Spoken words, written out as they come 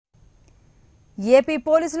AP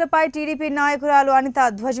పోలీసులపై TDP నాయకురాలు అనిత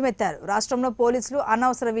ధ్వజమెత్తారు. రాష్ట్రంలో పోలీసులు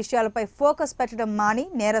అనవసర విషయాలపై ఫోకస్ పెట్టడం మాని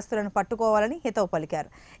నేరస్తులను పట్టుకోవాలని హితవు పలికారు.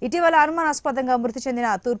 ఇటీవల అనుమానాస్పదంగా మృతి చెందిన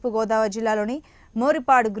తూర్పు గోదావరి జిల్లాలోని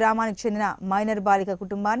మోరిపాడు గ్రామానికి చెందిన మైనర్ బాలిక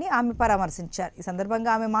కుటుంబాన్ని ఆమె పరామర్శించారు. ఈ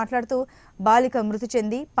సందర్భంగా ఆమె మాట్లాడుతూ బాలిక మృతి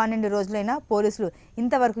చెంది 12 రోజులైనా పోలీసులు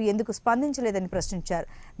ఇంతవరకు ఎందుకు స్పందించలేదని ప్రశ్నించారు.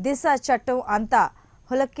 దిశ చట్టం అంతా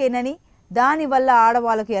హులక్కేనని, దానివల్ల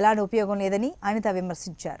ఆడవాళ్లకు ఎలాంటి ఉపయోగం లేదని అనిత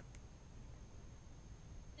విమర్శించారు.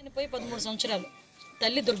 13 సంవత్సరాలు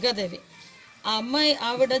తల్లి దుర్గాదేవి. ఆ అమ్మాయి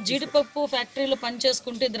ఆవిడ జీడిపప్పు ఫ్యాక్టరీలో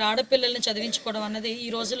పనిచేసుకుంటూ 2 ఆడపిల్లల్ని చదివించుకోవడం అన్నది ఈ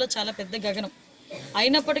రోజుల్లో చాలా పెద్ద గగనం.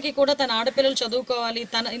 అయినప్పటికీ కూడా తన ఆడపిల్లలు చదువుకోవాలి.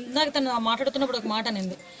 తను మాట్లాడుతున్నప్పుడు ఒక మాట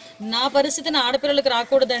అనింది, నా పరిస్థితి నా ఆడపిల్లలకు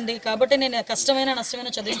రాకూడదండి, కాబట్టి నేను కష్టమైన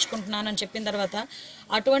నష్టమైన చదివించుకుంటున్నాను అని చెప్పిన తర్వాత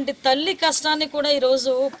అటువంటి తల్లి కష్టాన్ని కూడా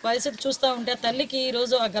ఈరోజు పరిస్థితి చూస్తూ ఉంటే తల్లికి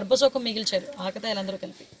ఈరోజు ఆ గర్భశోకం మిగిల్చారు ఆకతాయిలందరూ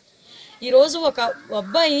కలిపి. ఈరోజు ఒక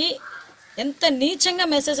అబ్బాయి ఎంత నీచంగా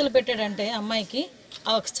మెసేజ్లు పెట్టాడంటే అమ్మాయికి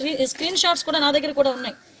ఆ స్క్రీన్ షాట్స్ కూడా నా దగ్గర కూడా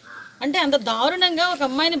ఉన్నాయి. అంటే అంత దారుణంగా ఒక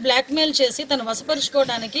అమ్మాయిని బ్లాక్మెయిల్ చేసి తను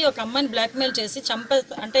వశపరుచుకోవడానికి ఒక అమ్మాయిని బ్లాక్మెయిల్ చేసి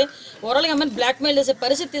అంటే ఓవరాల్గా అమ్మాయిని బ్లాక్మెయిల్ చేసే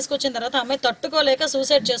పరిస్థితి తీసుకొచ్చిన తర్వాత అమ్మాయి తట్టుకోలేక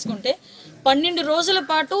సూసైడ్ చేసుకుంటే 12 రోజుల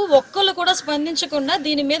పాటు ఒక్కళ్ళు కూడా స్పందించకుండా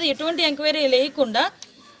దీని మీద ఎటువంటి ఎంక్వైరీ లేకుండా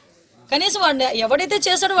కనీసం వాడిని ఎవడైతే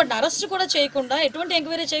చేశాడో వాడిని అరెస్ట్ కూడా చేయకుండా ఎటువంటి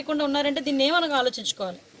ఎంక్వైరీ చేయకుండా ఉన్నారంటే దీన్ని ఏమనగా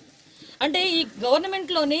ఆలోచించుకోవాలి. అంటే ఈ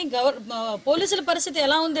గవర్నమెంట్లోని పోలీసుల పరిస్థితి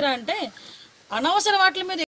ఎలా ఉందిరా అంటే అనవసర వాటి మీద